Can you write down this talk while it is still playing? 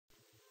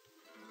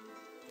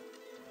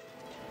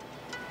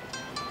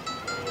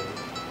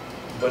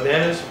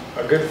Bananas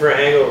are good for a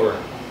hangover.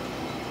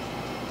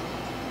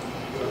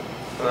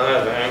 When I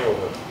have a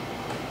hangover.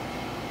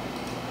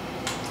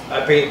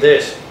 I paint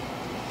this.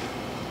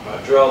 I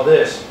draw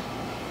this.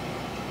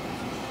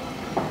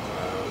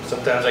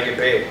 Sometimes I get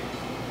paid.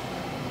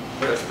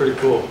 That's pretty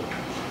cool.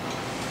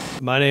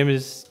 My name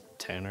is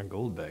Tanner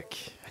Goldbeck.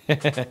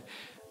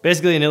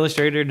 Basically an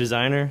illustrator,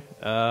 designer.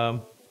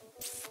 Draw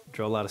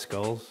a lot of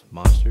skulls,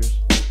 monsters.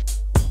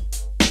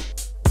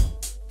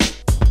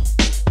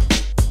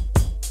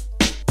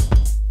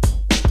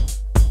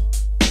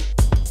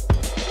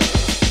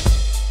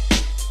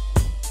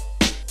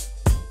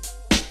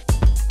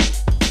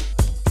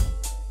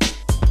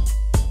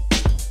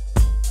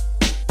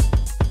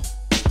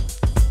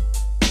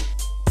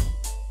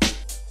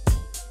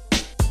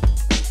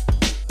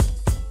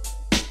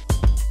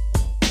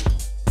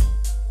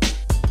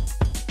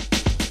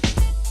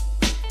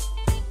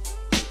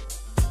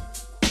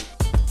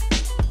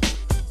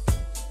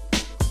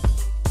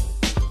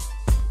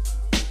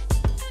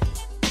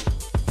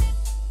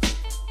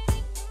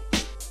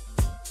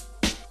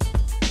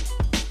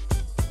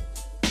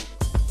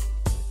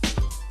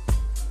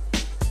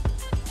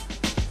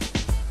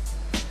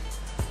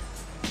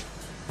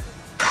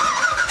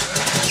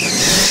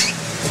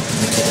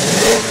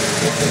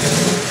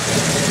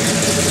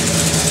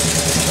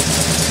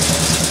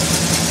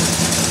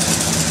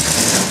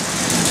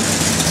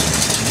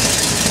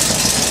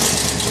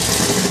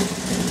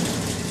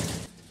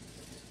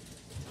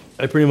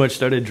 I pretty much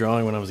started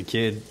drawing when I was a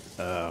kid.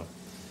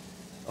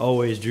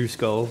 Always drew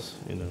skulls,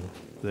 you know.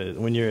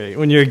 When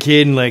you're a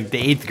kid in like the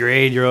 8th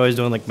grade, you're always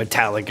doing like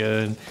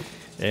Metallica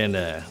and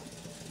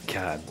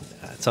God,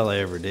 that's all I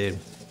ever did.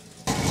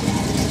 Go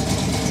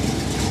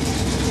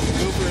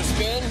for a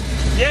spin?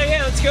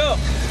 Yeah, let's go.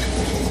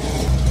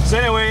 So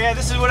anyway, yeah,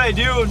 this is what I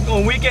do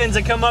on weekends.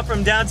 I come up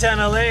from downtown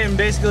LA and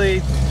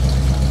basically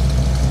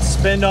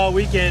spend all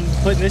weekend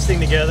putting this thing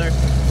together.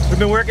 We've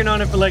been working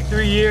on it for like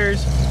 3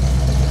 years.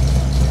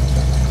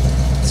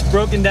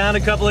 Broken down a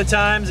couple of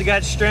times. I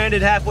got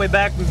stranded halfway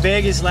back from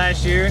Vegas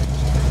last year.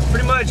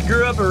 Pretty much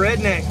grew up a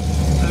redneck.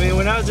 I mean,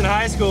 when I was in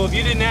high school, if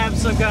you didn't have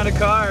some kind of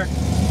car,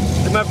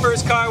 like my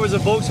first car was a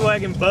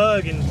Volkswagen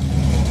Bug, and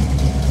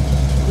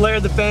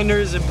flared the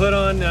fenders and put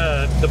on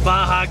the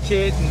Baja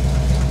kit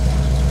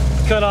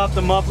and cut off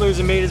the mufflers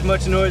and made as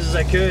much noise as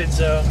I could.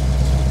 So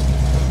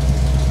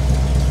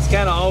it's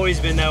kind of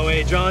always been that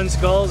way, drawing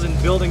skulls and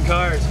building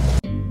cars.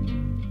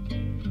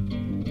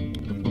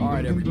 All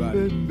right,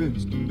 everybody.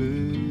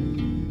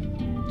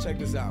 Check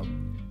this out.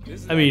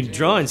 I mean,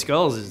 drawing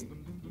skulls is,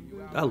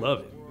 I love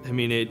it. I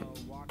mean, it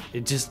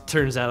just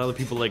turns out other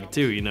people like it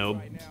too, you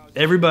know.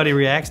 Everybody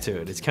reacts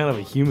to it. It's kind of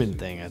a human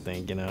thing, I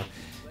think, you know.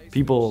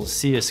 People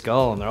see a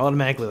skull and they're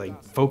automatically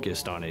like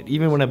focused on it.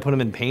 Even when I put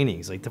them in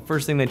paintings, like the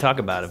first thing they talk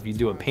about if you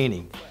do a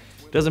painting,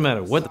 doesn't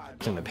matter what the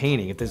f***'s in the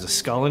painting, if there's a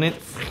skull in it,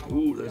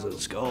 ooh, there's a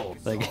skull.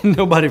 Like,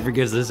 nobody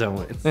forgets this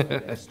moment.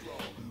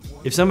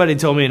 If somebody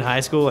told me in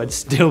high school I'd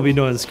still be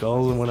doing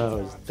skulls when I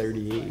was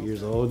 38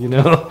 years old, you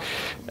know,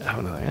 I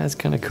don't know, that's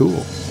kind of cool.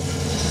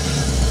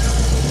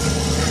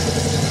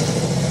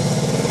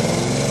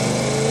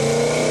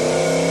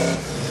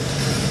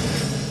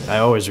 I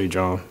always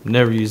redraw them,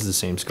 never use the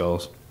same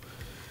skulls.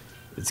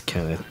 It's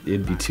kind of,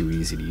 it'd be too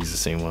easy to use the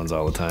same ones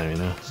all the time, you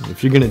know.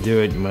 If you're gonna do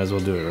it, you might as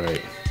well do it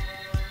right.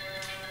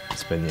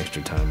 Spend the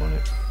extra time on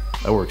it.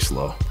 I work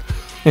slow.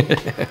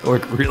 I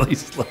work really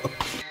slow.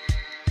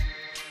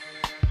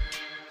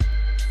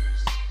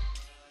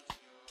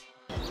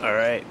 All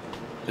right,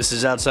 this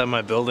is outside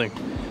my building.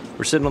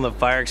 We're sitting on the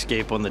fire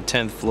escape on the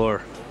 10th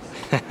floor.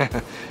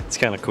 It's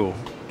kind of cool,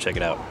 check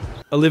it out.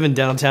 I live in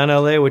downtown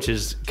LA, which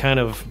is kind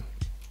of,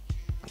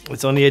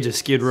 it's on the edge of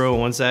Skid Row on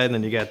one side, and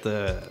then you got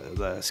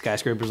the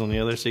skyscrapers on the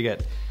other. So you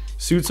got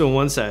suits on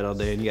one side all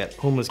day, and you got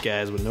homeless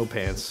guys with no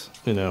pants,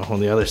 you know, on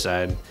the other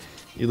side.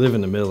 You live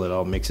in the middle, it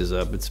all mixes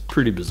up. It's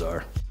pretty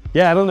bizarre.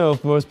 Yeah, I don't know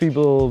if most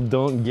people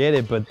don't get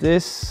it, but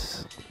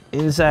this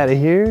inside of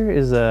here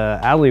is a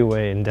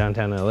alleyway in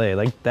downtown LA.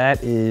 Like,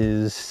 that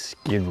is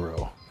Skid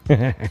Row.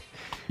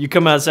 You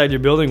come outside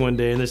your building one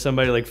day and there's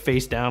somebody like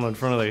face down in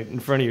front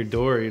of your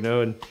door, you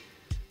know, and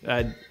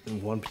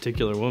one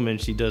particular woman,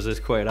 she does this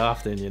quite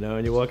often, you know,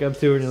 and you walk up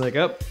to her and you're like,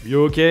 oh,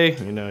 you okay?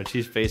 You know, and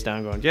she's face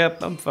down going,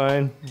 yep, I'm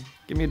fine.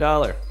 Give me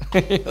 $1.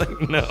 You're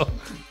like, no.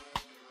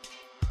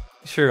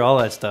 Sure, all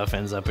that stuff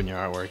ends up in your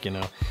artwork, you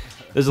know.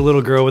 There's a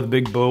little girl with a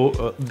big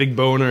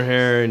bow in her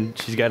hair, and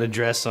she's got a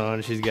dress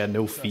on. She's got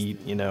no feet,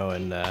 you know,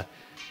 and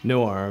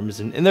no arms,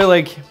 and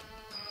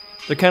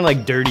they're kind of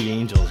like dirty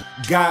angels.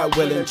 God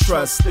willing,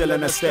 trust, still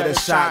in a state of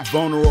shock.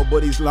 Vulnerable,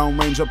 these Lone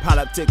Ranger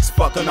politics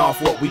fucking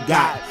off what we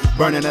got.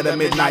 Burning at a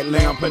midnight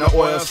lamp in an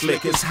oil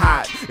slick, it's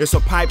hot. It's a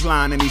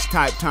pipeline in these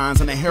type times,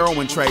 and the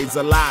heroin trade's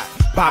a lot.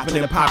 Popping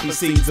in poppy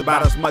seeds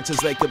about as much as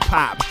they could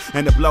pop.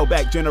 And the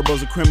blowback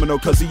general's a criminal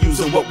cause he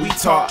using what we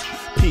taught.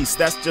 Peace,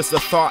 that's just a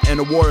thought, and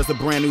the war is a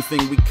brand new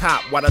thing we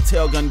cop. While the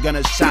tailgun gun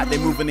is shot, they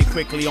moving it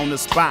quickly on the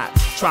spot.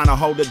 Trying to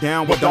hold it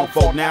down, but don't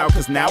fold now,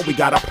 cause now we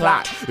got a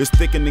plot. It's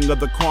thickening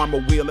of the karma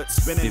wheel,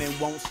 it's spinning and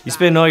won't stop. You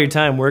spend all your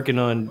time working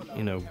on,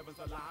 you know,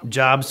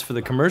 jobs for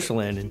the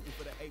commercial end, and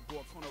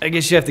I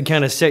guess you have to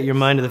kind of set your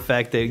mind to the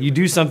fact that you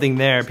do something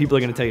there, people are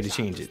going to tell you to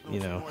change it, you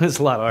know. There's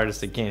a lot of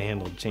artists that can't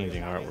handle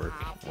changing artwork.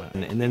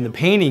 And then the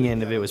painting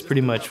end of it was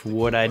pretty much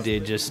what I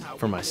did just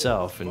for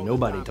myself, and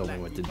nobody told me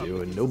what to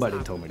do, and nobody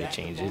told me to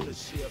change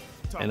it.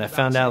 And I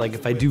found out, like,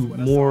 if I do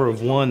more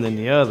of one than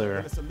the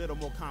other,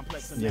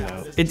 you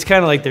know, it's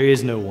kind of like there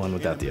is no one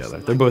without the other.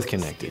 They're both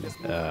connected.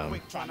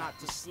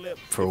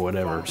 For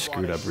whatever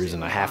screwed up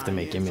reason, I have to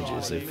make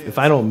images. If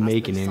I don't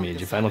make an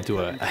image, if I don't do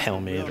a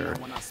helmet or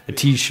a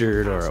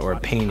t-shirt or a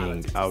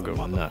painting, I'll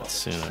go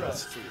nuts. You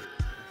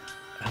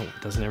know,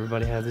 doesn't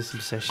everybody have this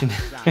obsession?